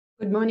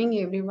Good morning,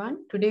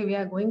 everyone. Today we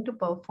are going to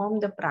perform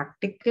the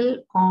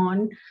practical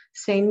on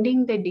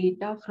sending the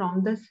data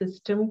from the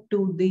system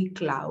to the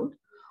cloud.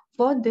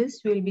 For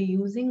this, we'll be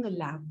using a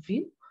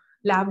LabVIEW.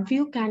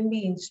 LabVIEW can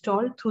be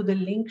installed through the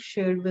link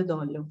shared with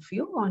all of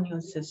you on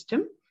your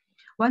system.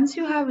 Once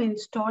you have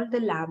installed the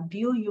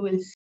LabVIEW,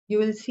 you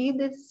will see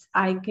this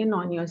icon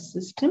on your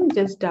system.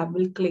 Just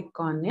double click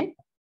on it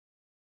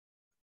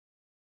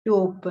to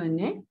open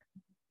it.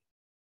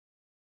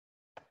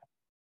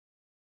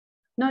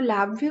 Now,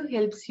 LabVIEW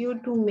helps you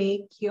to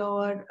make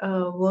your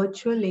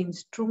virtual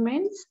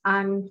instruments,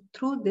 and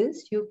through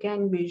this, you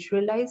can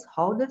visualize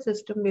how the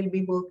system will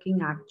be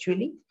working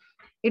actually.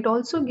 It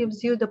also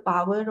gives you the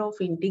power of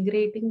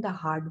integrating the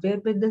hardware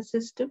with the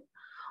system,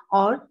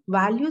 or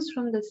values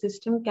from the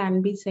system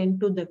can be sent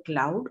to the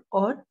cloud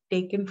or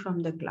taken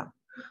from the cloud.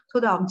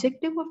 So the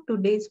objective of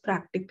today's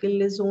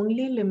practical is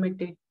only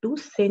limited to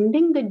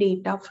sending the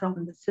data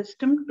from the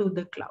system to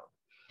the cloud.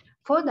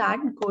 For that,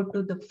 go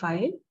to the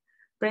file,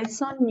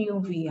 press on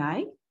New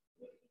VI.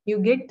 You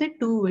get the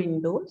two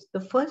windows.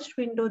 The first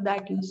window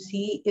that you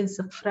see is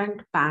the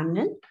front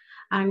panel,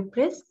 and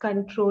press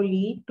Ctrl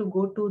E to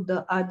go to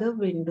the other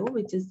window,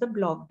 which is the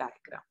block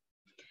diagram.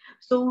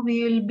 So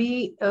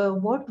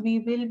what we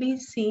will be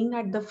seeing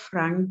at the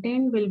front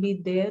end will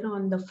be there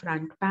on the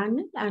front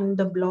panel, and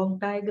the block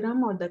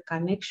diagram or the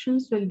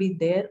connections will be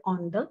there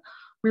on the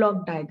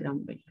block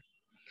diagram window.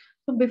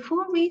 So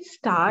before we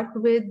start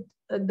with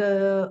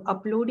the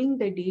uploading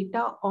the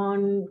data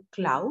on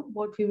cloud,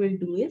 what we will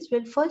do is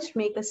we'll first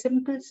make a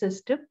simple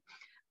system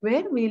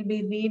where we'll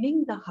be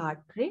reading the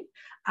heart rate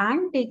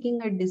and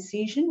taking a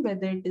decision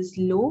whether it is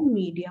low,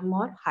 medium,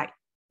 or high.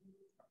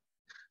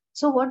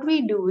 So what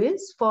we do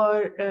is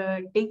for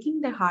taking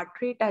the heart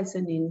rate as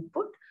an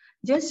input,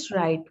 just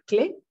right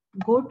click,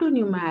 go to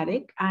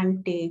numeric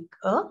and take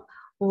a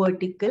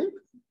vertical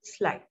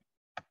slide.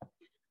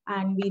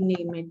 And we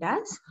name it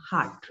as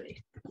heart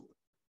rate.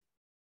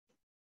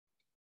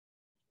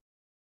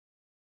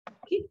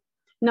 Okay.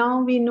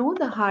 Now we know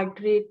the heart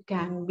rate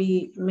can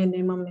be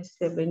minimum is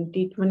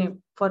 70.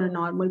 For a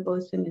normal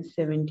person is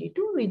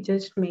 72. We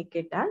just make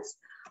it as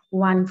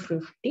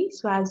 150.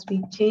 So as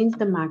we change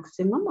the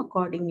maximum,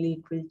 accordingly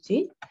it will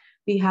change.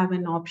 We have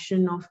an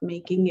option of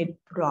making it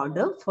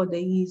broader for the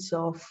ease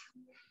of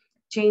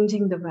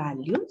changing the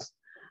values.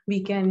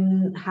 We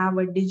can have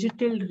a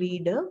digital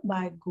reader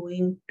by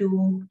going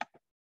to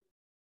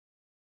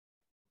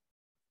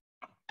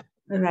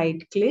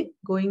right click,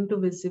 going to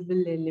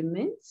visible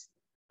elements,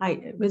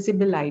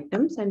 visible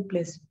items and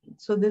placement.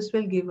 So this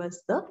will give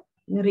us the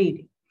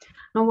reading.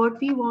 Now what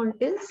we want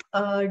is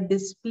a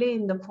display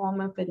in the form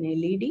of an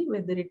LED,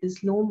 whether it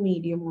is low,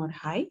 medium or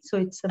high. So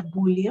it's a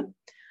Boolean.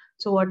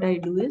 So what I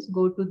do is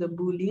go to the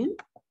Boolean,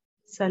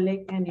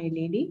 select an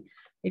LED.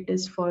 It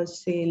is for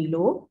say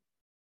low.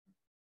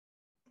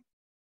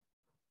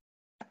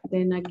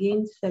 Then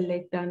again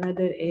select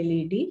another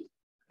LED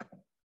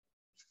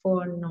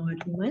for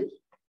normal.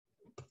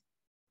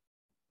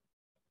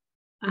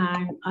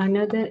 And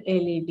another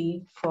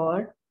LED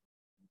for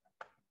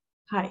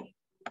high.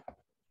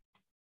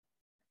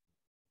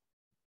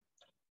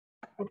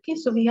 Okay,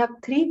 so we have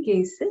three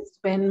cases.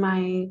 When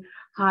my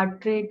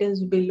heart rate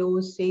is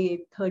below,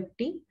 say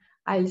 30,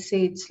 I'll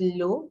say it's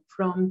low.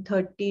 From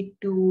 30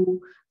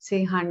 to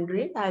say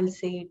 100, I'll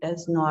say it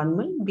as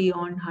normal.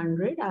 Beyond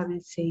 100, I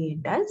will say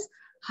it as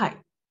high.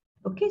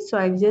 Okay, so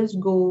I just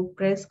go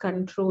press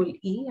Ctrl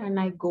E and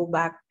I go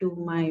back to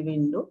my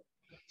window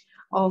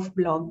of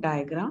block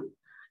diagram.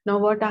 Now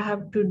what I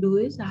have to do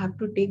is I have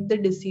to take the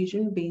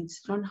decision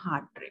based on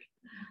heart rate.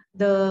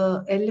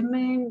 The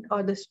element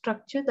or the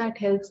structure that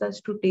helps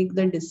us to take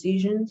the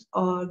decisions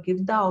or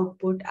give the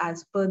output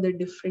as per the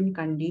different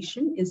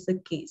condition is the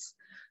case.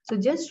 So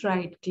just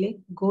right click,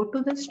 go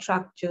to the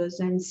structures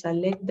and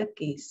select the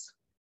case.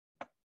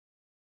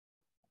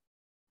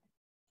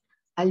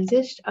 I'll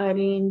just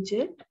arrange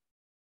it.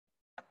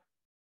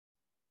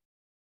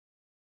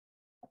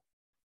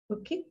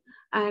 Okay,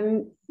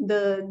 and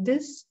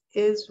this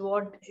is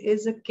what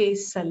is a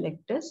case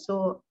selector.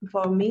 So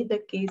for me, the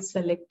case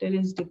selector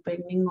is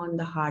depending on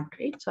the heart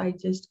rate. So I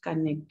just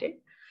connect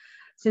it.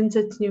 Since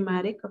it's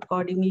numeric,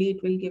 accordingly,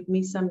 it will give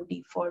me some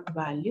default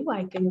value.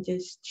 I can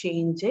just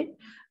change it.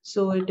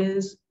 So it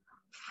is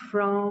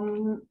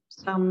from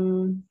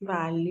some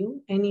value,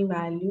 any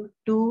value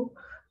to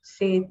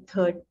say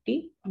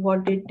 30,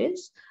 what it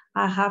is.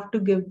 I have to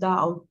give the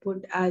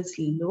output as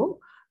low.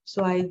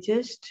 So I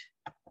just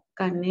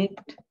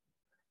connect.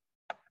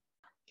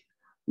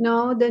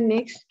 Now the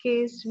next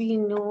case we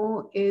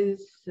know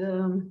is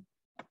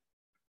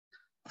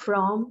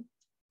from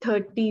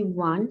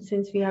 31,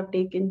 since we have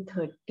taken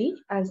 30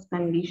 as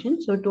condition.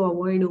 So to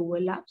avoid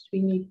overlaps, we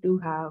need to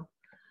have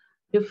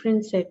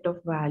different set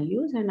of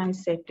values, and I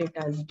set it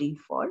as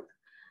default.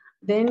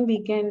 Then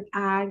we can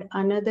add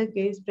another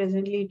case.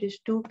 Presently it is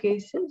two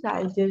cases.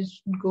 I'll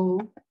just go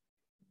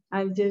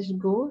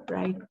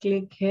right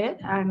click here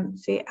and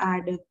say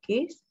add a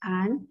case,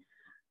 and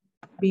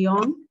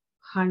beyond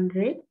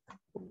 100,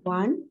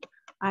 1,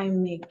 I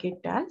make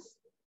it as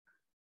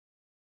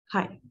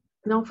high.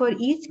 Now for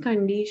each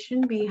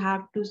condition, we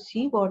have to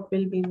see what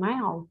will be my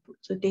output.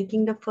 So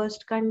taking the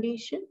first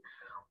condition,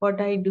 what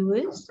I do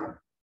is,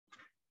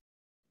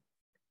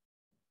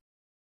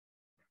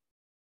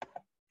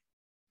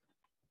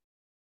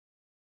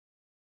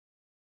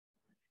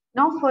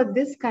 now for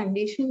this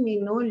condition, we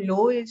know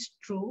low is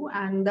true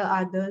and the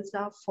others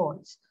are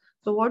false.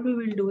 So what we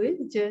will do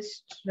is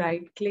just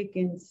right click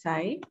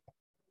inside.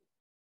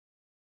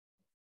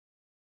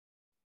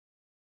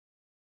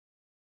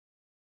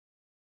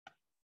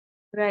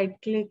 Right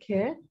click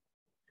here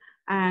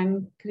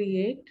and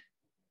create,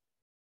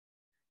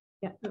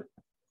 yeah,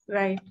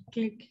 right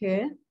click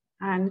here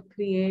and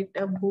create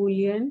a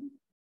Boolean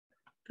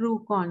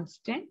true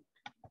constant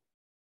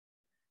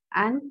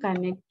and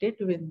connect it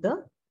with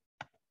the,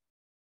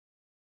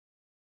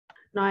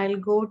 now I'll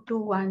go to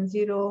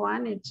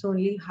 101, it's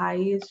only high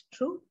is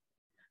true.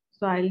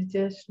 So I'll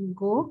just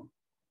go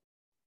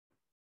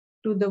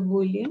to the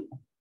Boolean,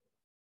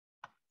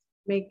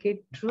 make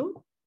it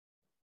true.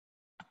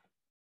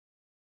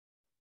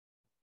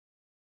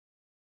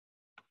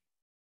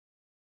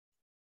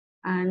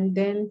 And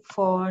then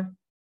for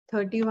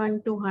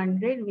 31 to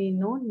 100, we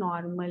know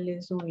normal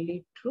is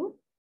only true.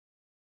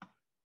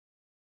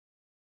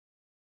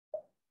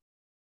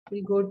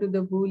 We go to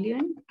the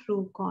Boolean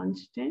true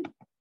constant.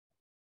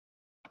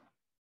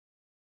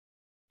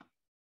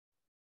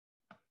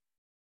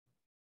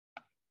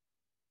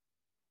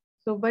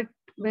 So, but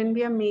when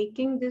we are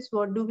making this,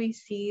 what do we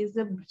see is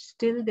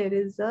still there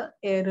is a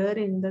error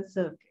in the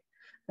circuit.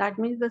 That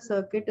means the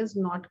circuit is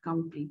not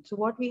complete. So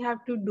what we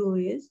have to do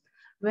is,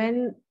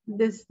 when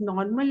this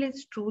normal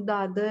is true, the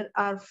other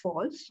are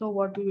false. So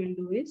what we will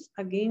do is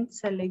again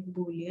select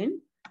Boolean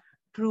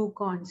true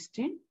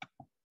constant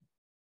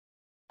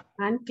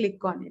and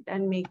click on it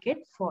and make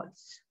it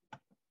false.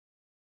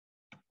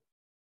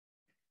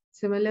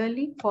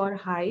 Similarly, for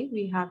high,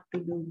 we have to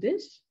do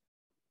this.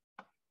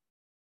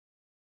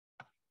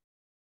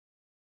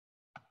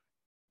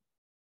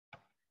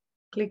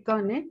 Click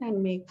on it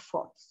and make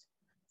false.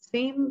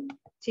 Same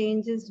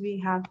changes we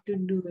have to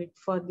do it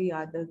for the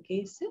other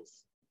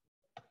cases.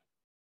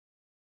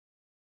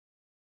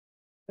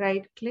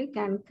 Right click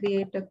and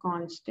create a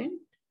constant.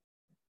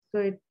 So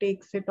it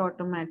takes it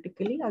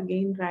automatically.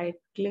 Again, right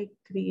click,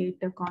 create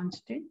a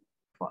constant,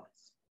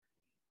 false.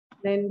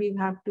 Then we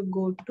have to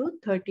go to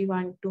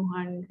 31 to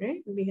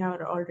 100. We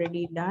have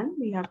already done.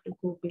 We have to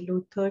go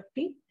below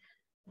 30.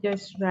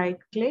 Just right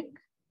click,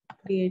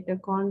 create a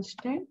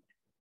constant.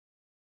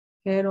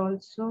 Here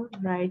also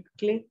right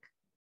click,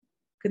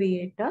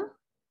 create a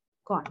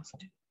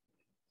constant.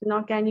 So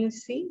now can you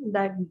see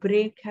that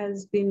break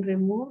has been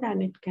removed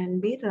and it can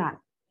be run.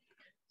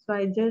 So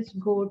I just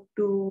go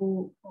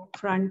to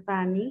front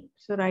panel.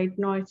 So right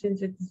now,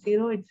 since it's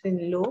 0, it's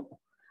in low.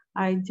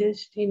 I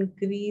just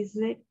increase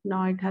it.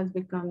 Now it has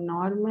become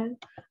normal.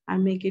 I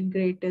make it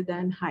greater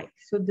than high.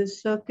 So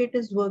this circuit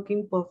is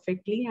working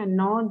perfectly. And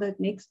now the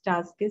next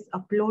task is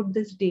upload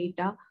this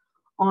data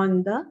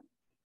on the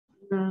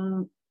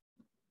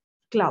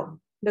cloud.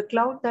 The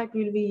cloud that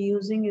we'll be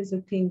using is a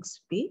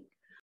ThinkSpeak.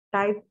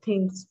 Type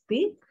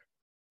ThinkSpeak.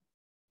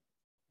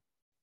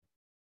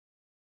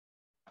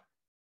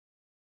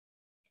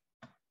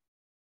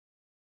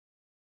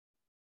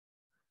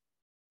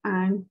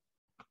 And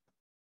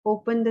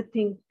open the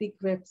ThinkSpeak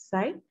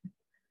website.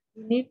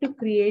 You need to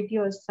create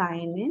your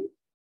sign-in.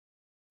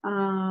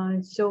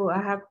 So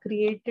I have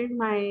created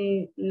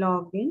my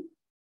login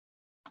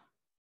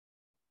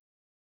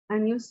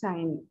and you sign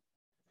in.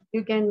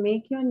 You can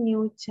make your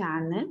new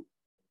channel.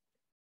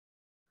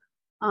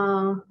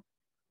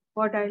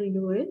 What I'll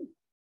do is,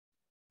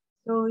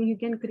 so you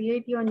can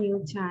create your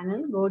new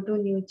channel, go to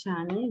new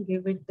channel,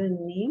 give it the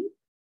name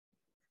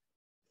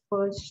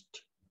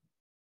first,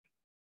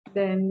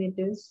 then it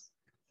is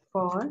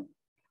for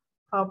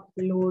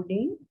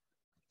uploading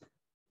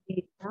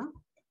data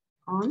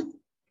on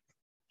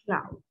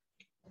cloud.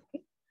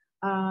 Okay.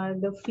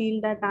 The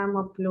field that I'm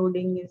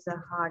uploading is a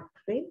heart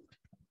rate.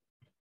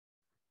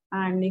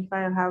 And if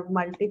I have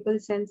multiple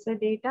sensor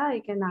data,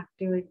 I can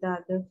activate the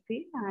other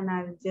field and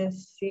I'll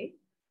just say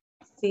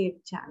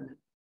save channel.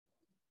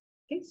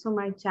 Okay, so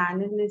my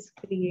channel is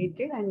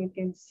created and you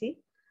can see.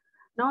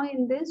 Now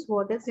in this,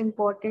 what is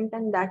important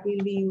and that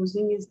we'll be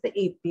using is the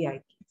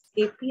API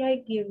keys.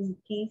 API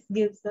keys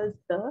gives us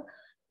the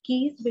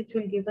keys which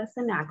will give us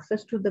an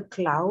access to the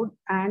cloud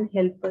and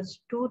help us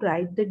to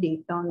write the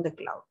data on the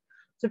cloud.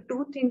 So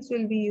two things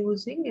we'll be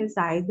using is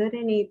either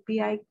an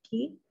API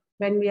key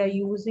when we are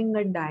using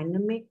a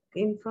dynamic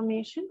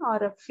information or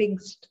a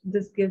fixed,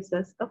 this gives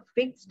us a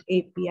fixed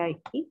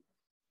API key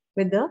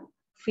with a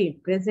field.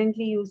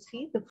 Presently you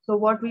see, so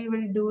what we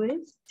will do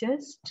is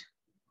just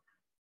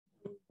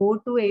go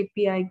to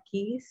API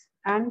keys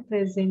and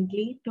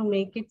presently to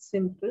make it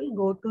simple,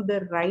 go to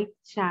the right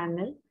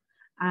channel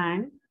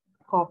and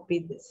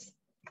copy this.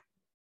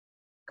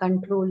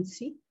 Control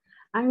C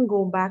and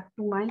go back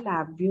to my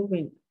LabVIEW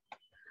window.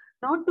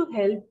 Now to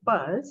help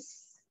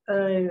us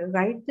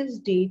write this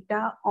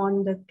data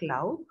on the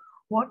cloud,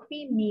 what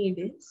we need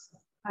is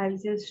I'll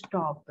just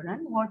stop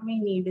run. What we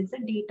need is a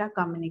data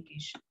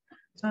communication.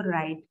 So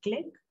right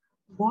click,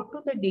 go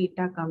to the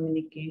data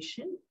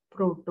communication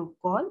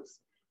protocols.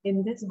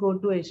 In this, go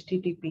to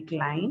HTTP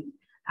client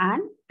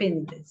and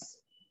pin this.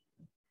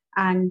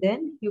 And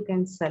then you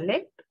can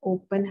select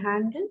open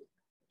handle,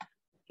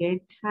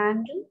 get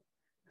handle,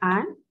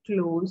 and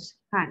close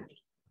handle.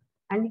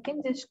 And you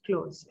can just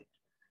close it.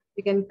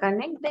 You can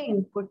connect the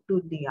input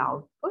to the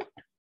output.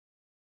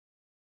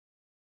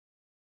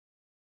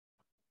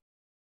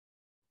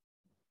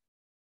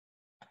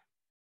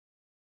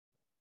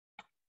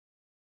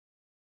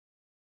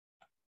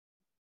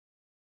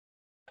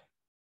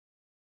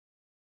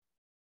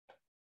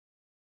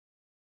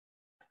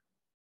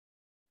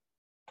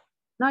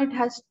 Now it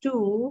has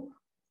to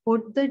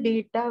put the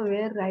data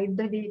where, write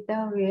the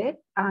data where,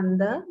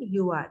 and the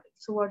URL.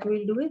 So what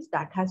we'll do is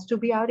that has to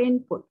be our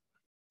input.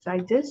 So I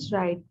just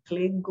right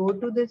click, go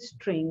to the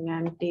string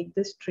and take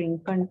the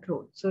string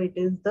control. So it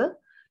is the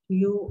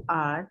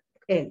URL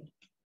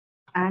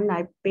and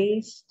I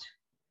paste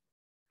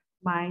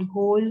my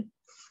whole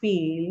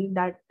field,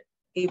 that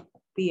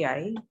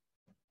API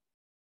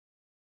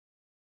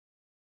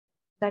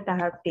that I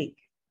have taken.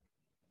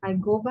 I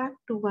go back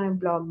to my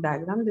block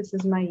diagram. This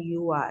is my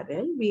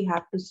URL. We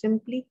have to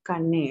simply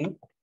connect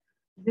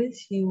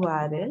this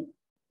URL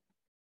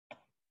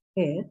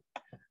here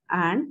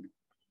and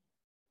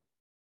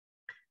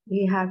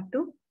we have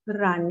to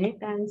run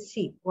it and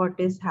see what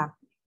is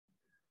happening.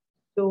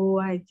 So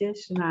I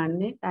just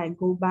run it. I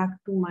go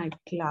back to my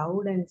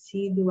cloud and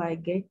see, do I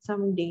get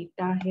some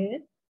data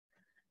here?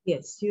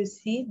 Yes, you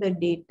see the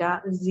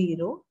data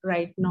 0.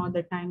 Right now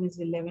the time is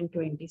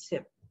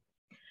 11:27.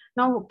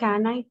 Now,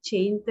 can I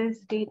change this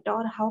data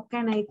or how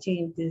can I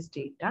change this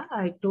data?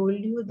 I told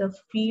you the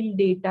field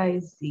data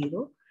is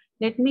 0.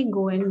 Let me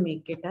go and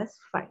make it as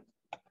 5.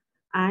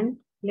 And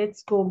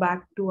let's go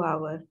back to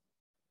our,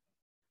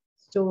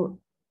 so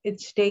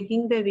it's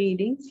taking the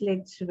readings.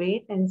 Let's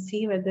wait and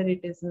see whether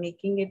it is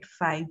making it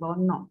 5 or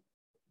not.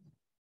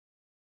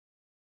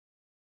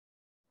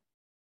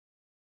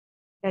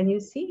 Can you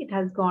see it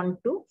has gone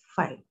to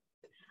 5?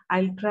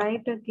 I'll try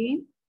it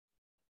again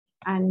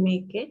and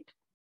make it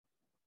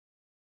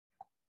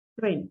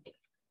 20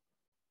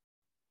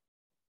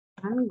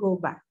 and go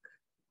back.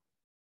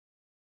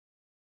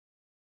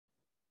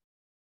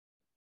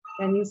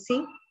 Can you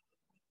see?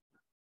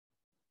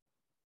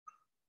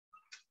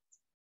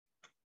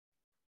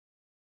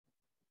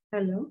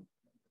 Hello.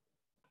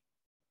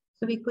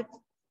 So we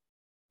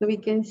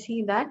can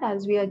see that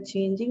as we are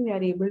changing, we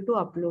are able to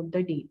upload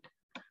the data.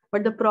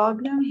 But the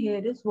problem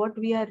here is what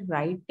we are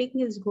writing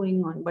is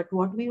going on. But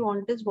what we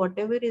want is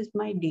whatever is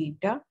my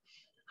data,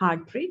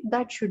 heart rate,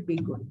 that should be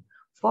good.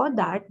 For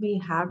that, we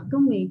have to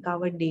make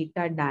our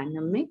data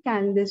dynamic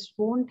and this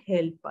won't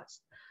help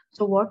us.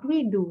 So what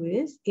we do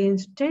is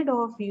instead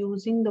of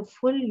using the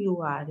full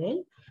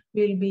URL,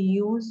 we'll be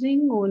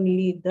using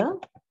only the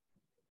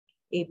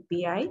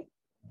API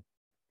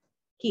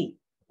key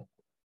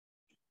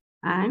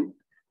and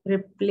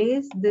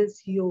replace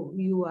this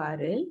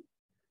URL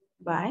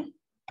by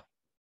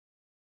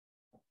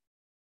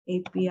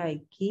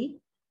API key,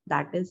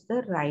 that is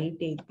the right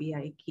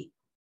API key.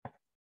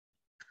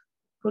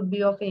 Could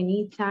be of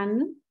any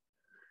channel.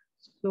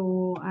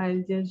 So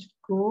I'll just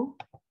go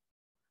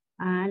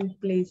and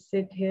place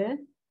it here.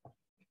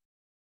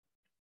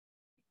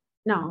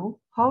 Now,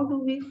 how do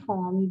we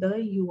form the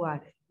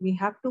URL? We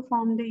have to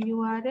form the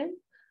URL.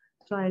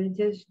 So I'll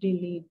just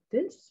delete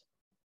this.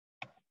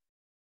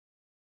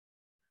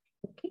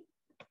 Okay.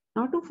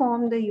 Now to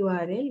form the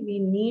URL, we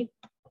need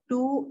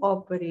two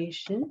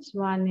operations.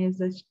 One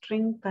is a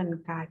string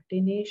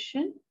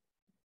concatenation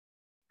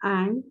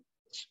and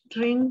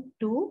string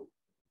to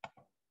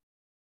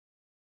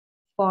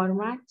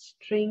format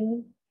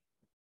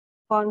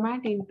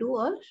into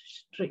a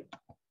string.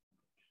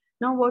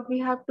 Now what we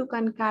have to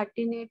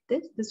concatenate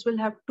this will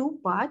have two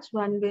parts.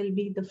 One will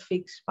be the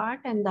fixed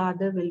part and the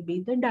other will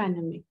be the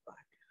dynamic part.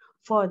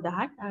 For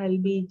that, I'll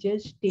be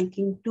just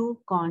taking two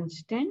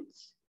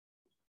constants.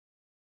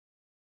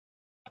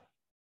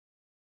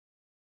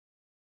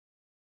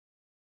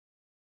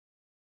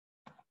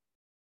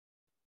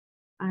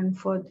 And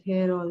for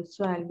here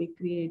also, I'll be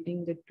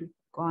creating the two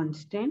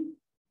constant.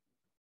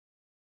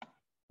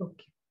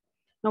 Okay.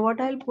 Now what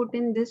I'll put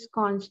in this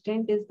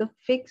constant is the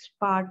fixed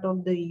part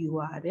of the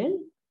URL.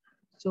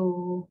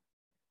 So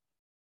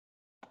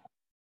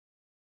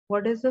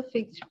what is the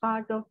fixed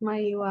part of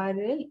my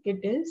URL?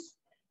 It is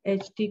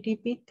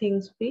http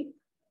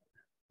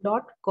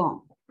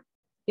thingspeak.com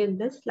till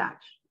the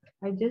slash.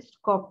 I just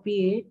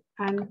copy it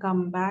and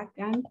come back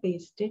and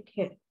paste it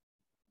here.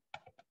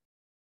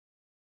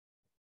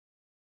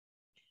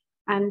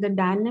 And the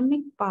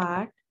dynamic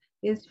part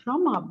is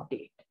from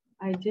update.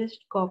 I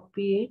just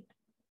copy it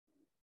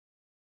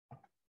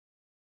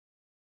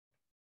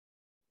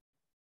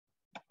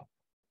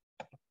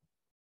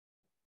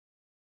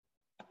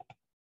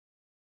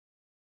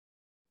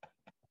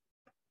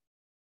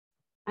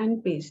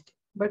and paste.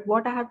 But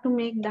what I have to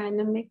make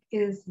dynamic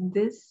is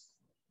this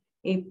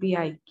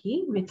API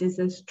key, which is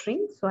a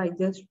string. So I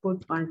just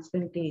put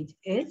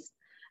 %s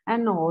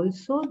and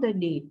also the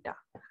data.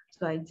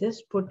 So I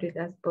just put it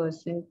as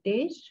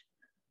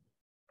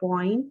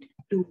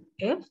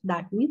 %.2f.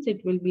 That means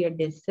it will be a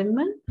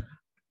decimal,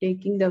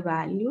 taking the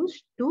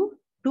values to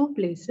 2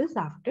 places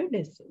after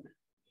decimal.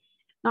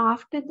 Now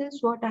after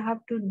this, what I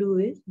have to do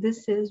is,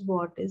 this is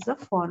what is the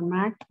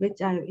format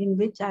in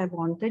which I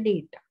want the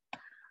data.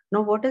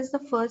 Now what is the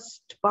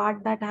first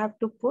part that I have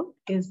to put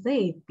is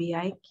the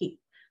API key.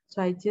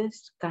 So I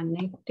just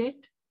connect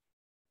it.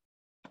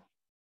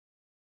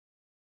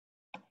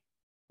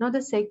 Now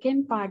the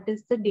second part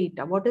is the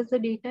data. What is the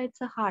data? It's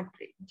a heart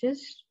rate.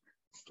 Just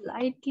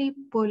slightly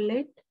pull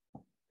it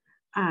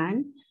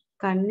and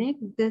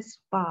connect this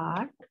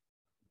part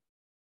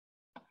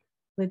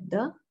with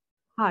the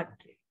heart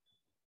rate.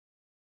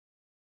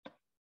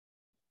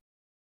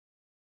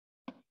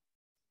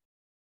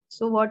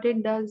 So what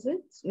it does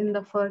is, in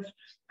the first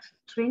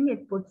string,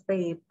 it puts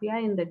the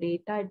API, in the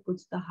data, it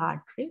puts the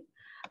heart rate.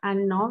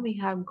 And now we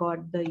have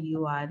got the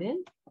URL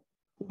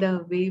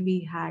the way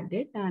we had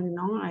it. And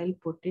now I'll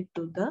put it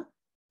to the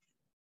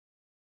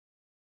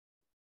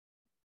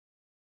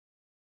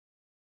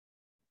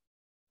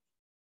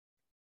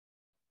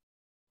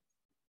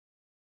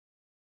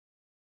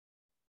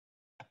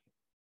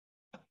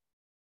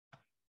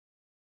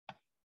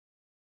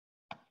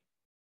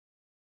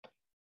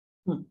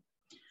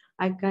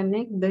I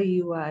connect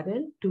the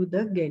URL to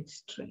the get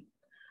string.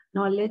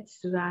 Now let's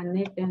run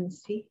it and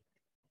see.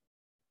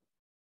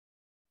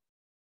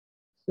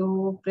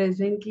 So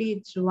presently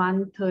it's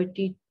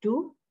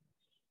 132.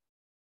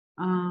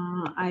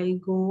 I'll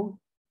go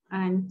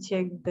and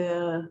check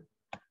the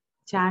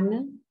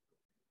channel.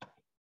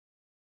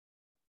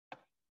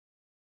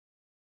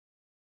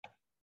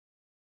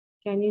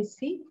 Can you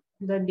see?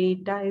 The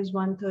data is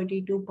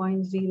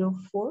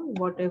 132.04,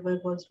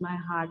 whatever was my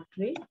heart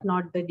rate,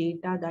 not the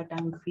data that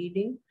I'm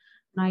feeding.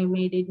 Now I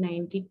made it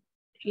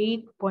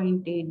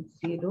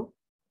 98.80.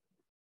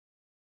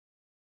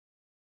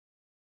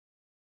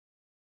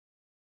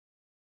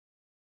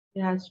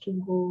 It has to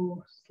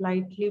go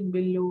slightly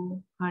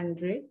below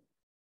 100.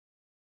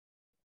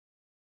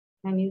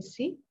 And you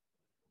see,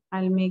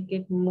 I'll make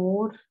it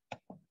more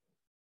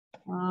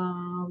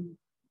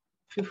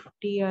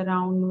 50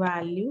 around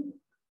value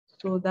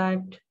so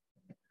that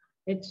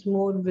it's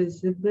more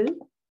visible.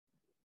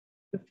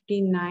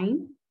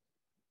 59.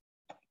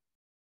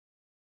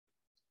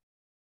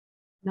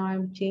 Now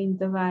I've changed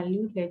the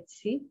value. Let's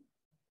see.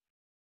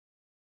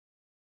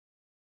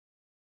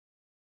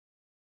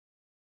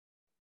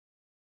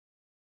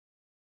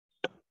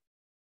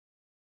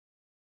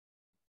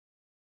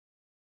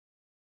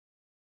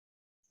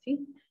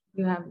 See,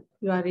 you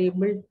are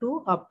able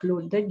to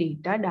upload the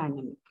data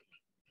dynamically.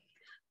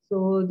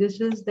 So this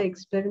is the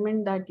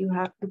experiment that you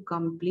have to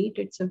complete.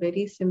 It's a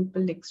very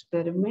simple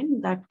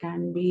experiment that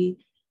can be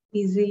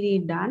easily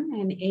done,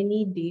 and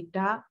any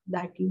data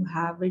that you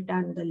have it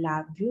on the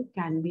LabVIEW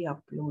can be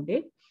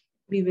uploaded.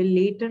 We will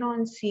later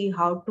on see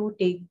how to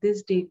take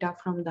this data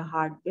from the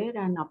hardware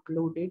and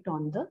upload it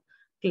on the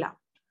cloud.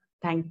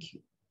 Thank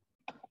you.